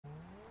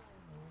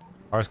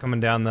Cars coming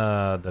down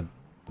the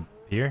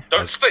pier.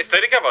 Don't split, stay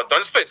together.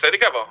 Don't split, stay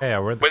together. Yeah,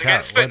 we're at We're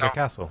getting split the now.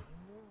 castle.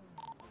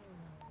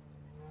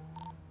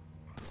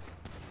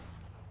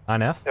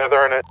 9F? Yeah,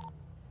 they're in it.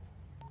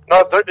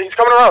 No, he's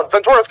coming around.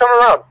 Ventora's coming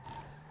around.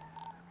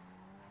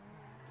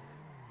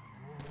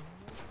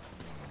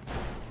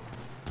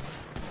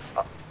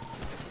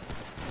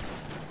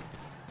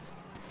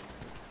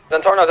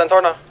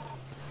 Zentorno.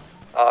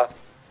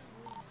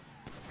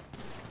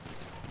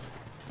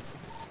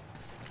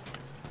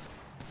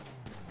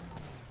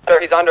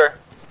 He's under.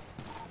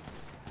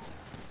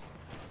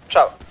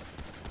 Shout.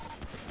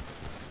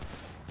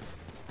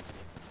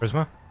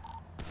 Prisma?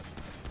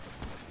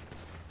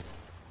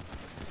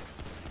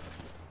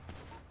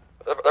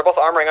 They're both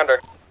armoring under.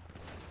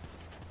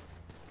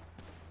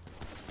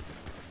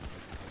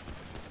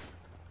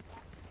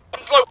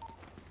 Slow.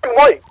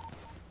 White.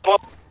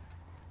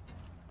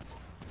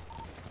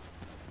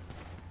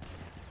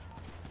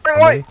 Bring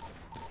white.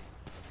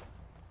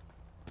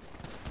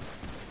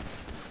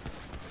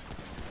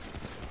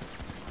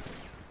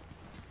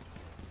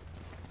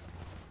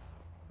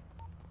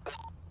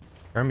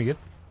 Jeremy, good?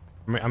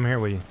 I'm here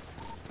with you.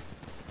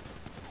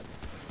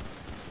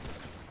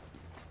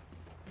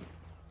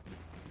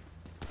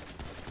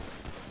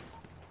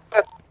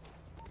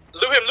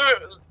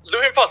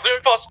 Loot him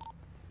fast.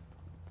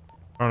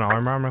 Oh no,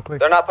 armor quick.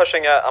 They're not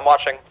pushing yet. I'm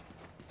watching.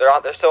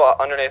 They're still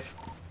underneath.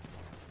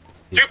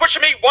 Two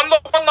pushing me, one low.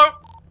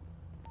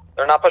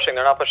 They're not pushing.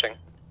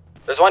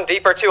 There's one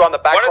deeper too on the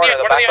back corner.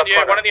 The back left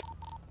corner.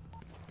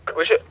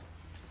 We should.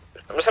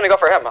 I'm just gonna go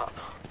for him.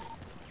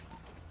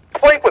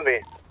 Flank with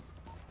me.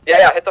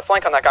 Yeah, hit the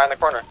flank on that guy in the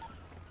corner.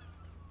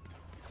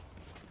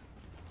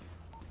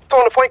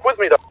 Someone to flank with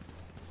me though.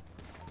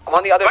 I'm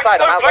on the other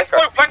side. I'm out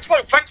lifeguard. Flank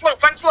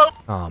slow.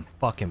 Oh, I'm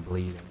fucking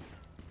bleeding.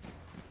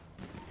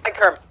 Flank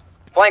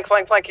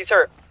him. Flank. He's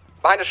hurt.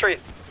 Behind the tree.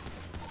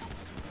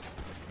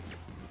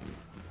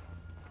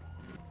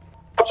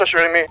 Cops are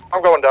shooting me.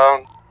 I'm going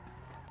down.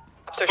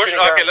 Cops are shooting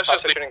okay, let's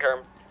just leave. shooting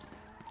Kerm.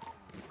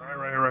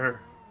 Right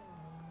here.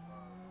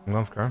 I'm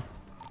going for Kerm.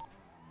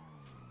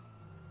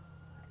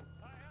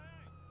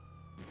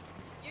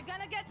 You're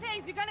gonna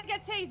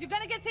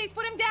get tased.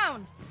 Put him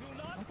down.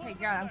 Okay,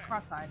 yeah, I'm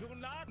cross-eyed.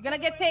 You're gonna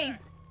get tased.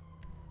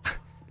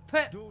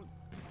 Put. Do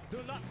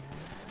not.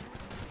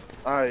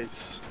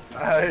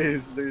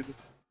 Nice, dude.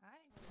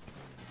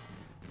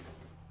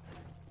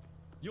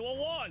 You were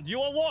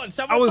warned.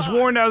 I was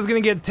warned I was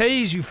gonna get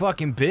tased, you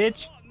fucking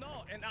bitch.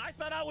 No, and I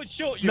said I would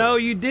shoot you. No,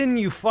 you didn't,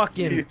 you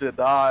fucking. You did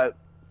not.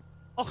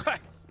 Okay.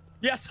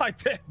 Yes, I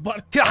did,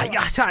 but.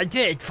 Yes, I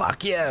did.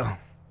 Fuck you.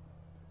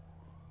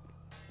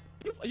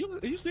 Are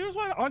you serious?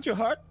 Aren't you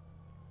hurt?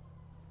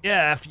 Yeah,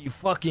 after you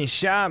fucking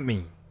shot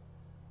me.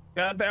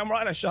 Goddamn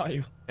right I shot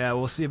you. Yeah,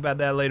 we'll see about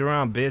that later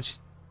on, bitch.